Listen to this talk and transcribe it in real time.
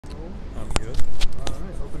I'm good. All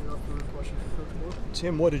right, opening up for questions for Coach Moore.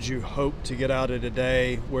 Tim, what did you hope to get out of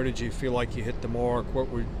today? Where did you feel like you hit the mark? What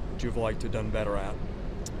would you have liked to have done better at?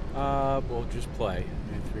 Well, just play.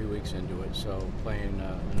 I mean, 3 weeks into it, so playing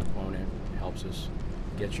an opponent helps us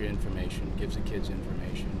get you information, gives the kids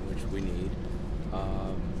information, which we need.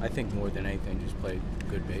 I think more than anything, just play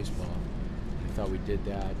good baseball. I thought we did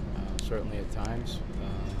that certainly at times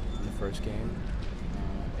in the first game,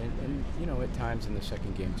 and you know, at times in the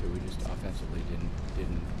second game too. We just offensively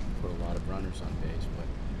didn't put a lot of runners on base, but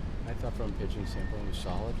I thought from a pitching standpoint it was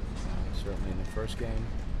solid. Certainly in the first game,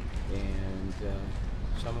 and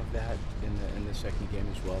some of that in the second game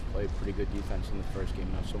as well. Played pretty good defense in the first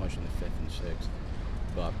game, not so much in the fifth and sixth,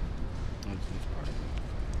 but that's part of it.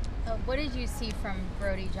 What did you see from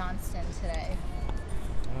Brodie Johnson today?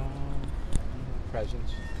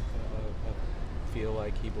 Presence. I feel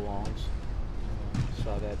like he belongs.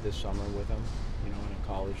 Saw that this summer with him, you know, in a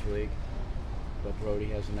college league. But Brodie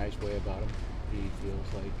has a nice way about him. He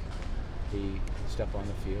feels like he can step on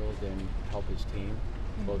the field and help his team,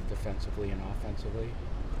 both defensively and offensively.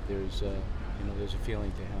 There's a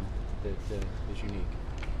feeling to him that is unique.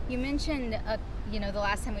 You mentioned, the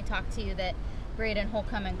last time we talked to you that Braden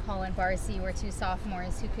Holcomb and Colin Barcy were two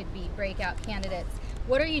sophomores who could be breakout candidates.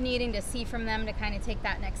 What are you needing to see from them to kind of take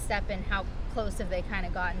that next step, and how close have they kind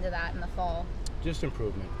of gotten to that in the fall? Just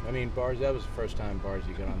improvement. I mean, that was the first time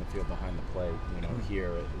Barcy got on the field behind the plate, you know,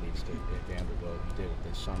 here at least at Vanderbilt. He did it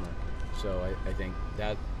this summer. So I think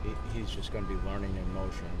that he's just going to be learning in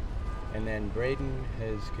motion. And then Braden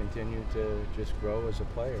has continued to just grow as a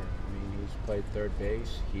player. I mean, he's played third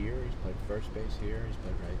base here, he's played first base here, he's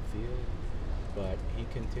played right field. But he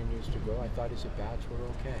continues to grow. I thought his at-bats were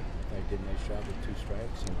okay. I thought he did a nice job with 2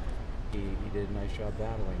 strikes, and he did a nice job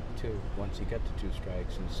battling, too, once he got to 2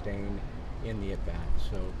 strikes and staying in the at-bat.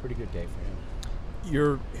 So, pretty good day for him.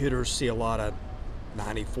 Your hitters see a lot of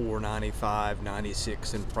 94, 95,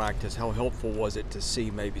 96 in practice. How helpful was it to see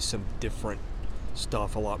maybe some different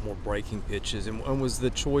stuff, a lot more breaking pitches? And was the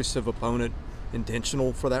choice of opponent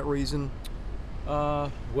intentional for that reason?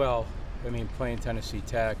 Well, I mean, playing Tennessee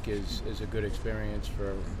Tech is a good experience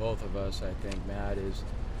for both of us. I think Matt is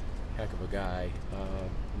a heck of a guy,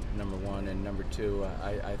 number one. And number two,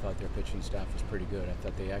 I thought their pitching staff was pretty good. I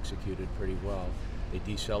thought they executed pretty well. They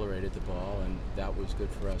decelerated the ball, and that was good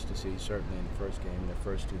for us to see, certainly in the first game. The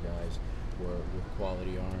first 2 guys were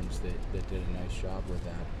quality arms that did a nice job with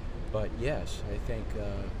that. But yes, I think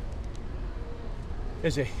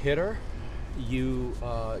as a hitter, you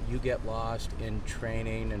get lost in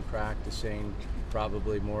training and practicing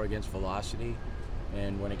probably more against velocity,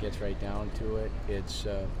 and when it gets right down to it, it's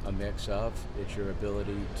a mix of, it's your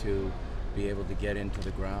ability to be able to get into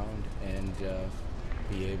the ground and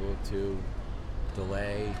be able to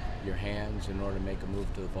delay your hands in order to make a move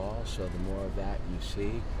to the ball. So the more of that you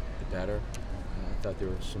see, the better. I thought there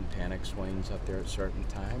were some panic swings up there at certain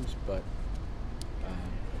times, but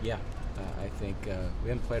I think we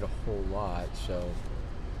haven't played a whole lot, so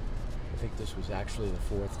I think this was actually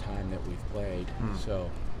the 4th time that we've played.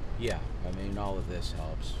 So, yeah, I mean, all of this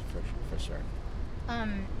helps for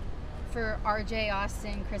certain. For RJ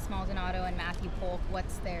Austin, Chris Maldonado, and Matthew Polk,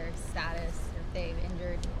 what's their status if they've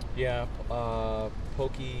injured? Yeah,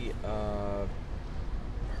 Pokey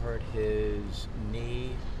hurt his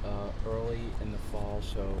knee early in the fall,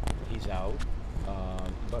 so he's out.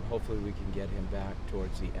 But hopefully we can get him back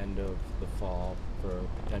towards the end of the fall for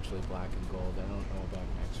potentially black and gold. I don't know about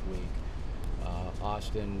next week.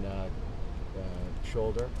 Austin,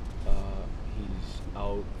 shoulder, he's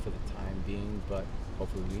out for the time being, but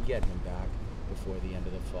hopefully we can get him back before the end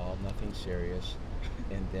of the fall. Nothing serious.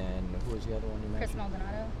 And then, who was the other one you mentioned? Chris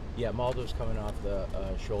Maldonado. Yeah, Maldo's coming off the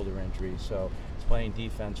shoulder injury, so he's playing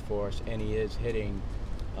defense for us, and he is hitting.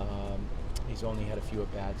 He's only had a few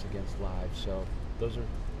at-bats against Live, so those are,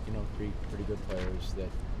 3 pretty good players that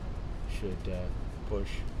should push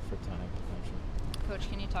for time potentially. Coach,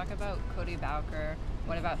 can you talk about Cody Bowker?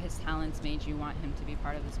 What about his talents made you want him to be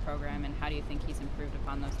part of this program, and how do you think he's improved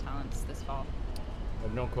upon those talents this fall?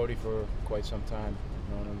 I've known Cody for quite some time.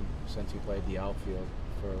 I've known him since he played the outfield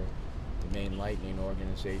for the Maine Lightning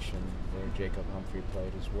organization, where Jacob Humphrey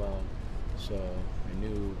played as well. So I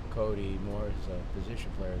knew Cody more as a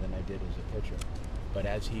position player than I did as a pitcher. But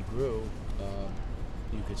as he grew,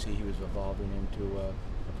 you could see he was evolving into a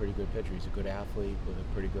pretty good pitcher. He's a good athlete with a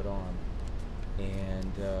pretty good arm.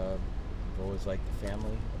 And I've always liked the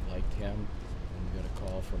family. I liked him. And we got a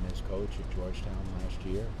call from his coach at Georgetown last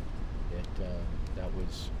year that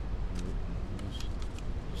was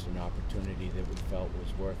just an opportunity that we felt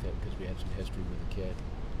was worth it because we had some history with the kid.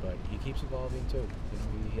 But he keeps evolving too.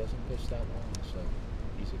 He hasn't pitched that long, so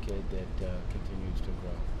he's a kid that continues to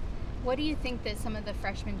grow. What do you think that some of the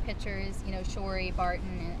freshman pitchers, Shorey,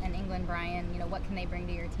 Barton, and England Bryan, what can they bring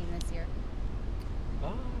to your team this year?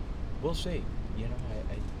 We'll see.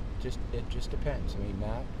 It just depends. I mean,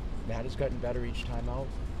 Matt has gotten better each time out.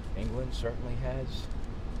 England certainly has.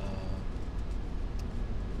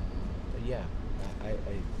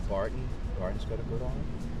 Barton's got a good arm.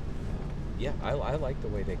 I like the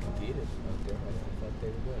way they competed out there. I thought they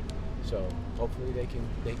were good. So hopefully they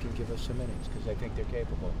can give us some innings because I think they're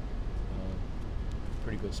capable.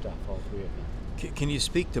 Pretty good stuff, all three of them. Can you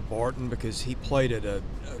speak to Barton, because he played at a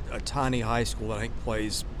tiny high school that I think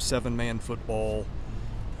plays 7-man football.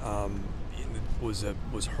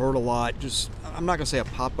 Was hurt a lot. I'm not going to say a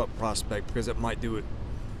pop-up prospect because it might do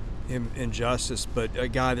him injustice, but a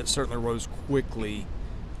guy that certainly rose quickly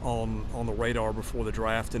on the radar before the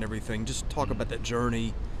draft and everything. Just talk about that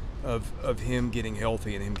journey of him getting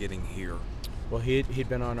healthy and him getting here. Well, he'd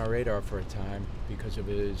been on our radar for a time because of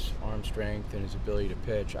his arm strength and his ability to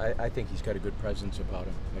pitch. I think he's got a good presence about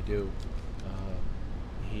him. I do.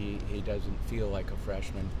 He doesn't feel like a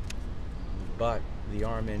freshman, but the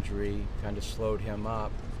arm injury kind of slowed him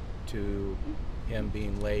up to him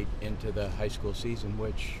being late into the high school season,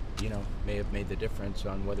 which may have made the difference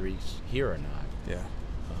on whether he's here or not. Yeah.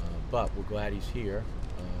 But we're glad he's here.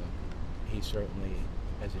 He certainly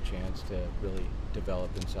has a chance to really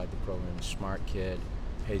develop inside the program. He's a smart kid,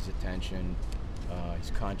 pays attention,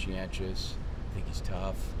 he's conscientious. I think he's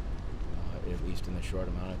tough, at least in the short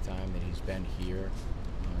amount of time that he's been here.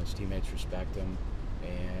 His teammates respect him,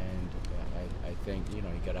 and I think he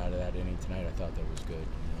got out of that inning tonight. I thought that was good.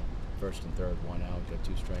 First and third, 1 out, got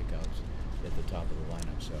 2 strikeouts at the top of the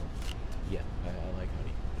lineup. So, yeah, I like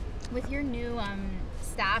Huddy. With your new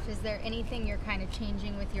staff, is there anything you're kind of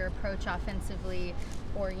changing with your approach offensively,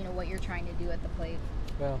 or what you're trying to do at the plate?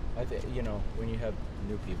 Well, I think when you have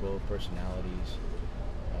new people, personalities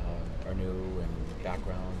are new and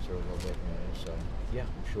backgrounds are a little bit new. So yeah,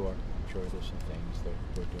 I'm sure there's some things that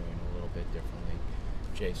we're doing a little bit differently.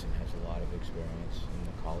 Jason has a lot of experience in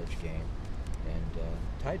the college game, and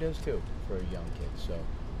Ty does too for a young kid. So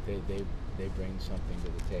they bring something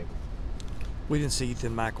to the table. We didn't see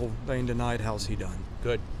Ethan McElvain tonight. How's he done?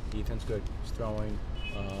 Good. Ethan's good. He's throwing.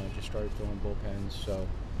 Just started throwing bullpens. So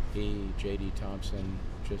J.D. Thompson,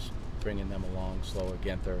 just bringing them along. Slower.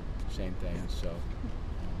 Ginther, same thing. So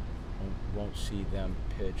won't see them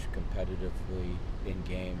pitch competitively in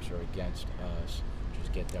games or against us.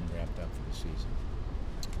 Just get them ramped up for the season.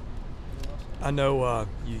 I know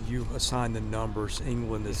you assigned the numbers.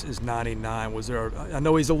 England is 99. Was there? I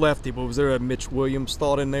know he's a lefty, but was there a Mitch Williams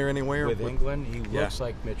thought in there anywhere? With England, he looks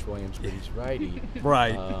like Mitch Williams, but he's righty.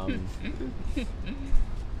 Right.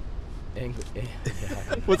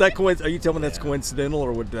 Was that coincidental? Are you telling me that's coincidental,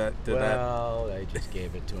 or would that? I just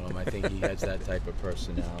gave it to him. I think he has that type of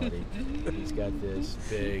personality. He's got this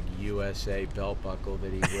big USA belt buckle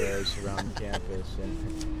that he wears around campus,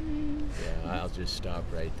 and I'll just stop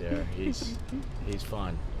right there. He's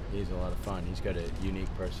fun. He's a lot of fun. He's got a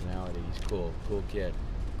unique personality. He's cool kid.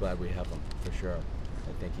 Glad we have him for sure.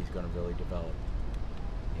 I think he's going to really develop.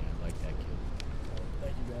 I like that kid.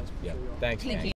 Thank you guys. Yeah. Thanks, man.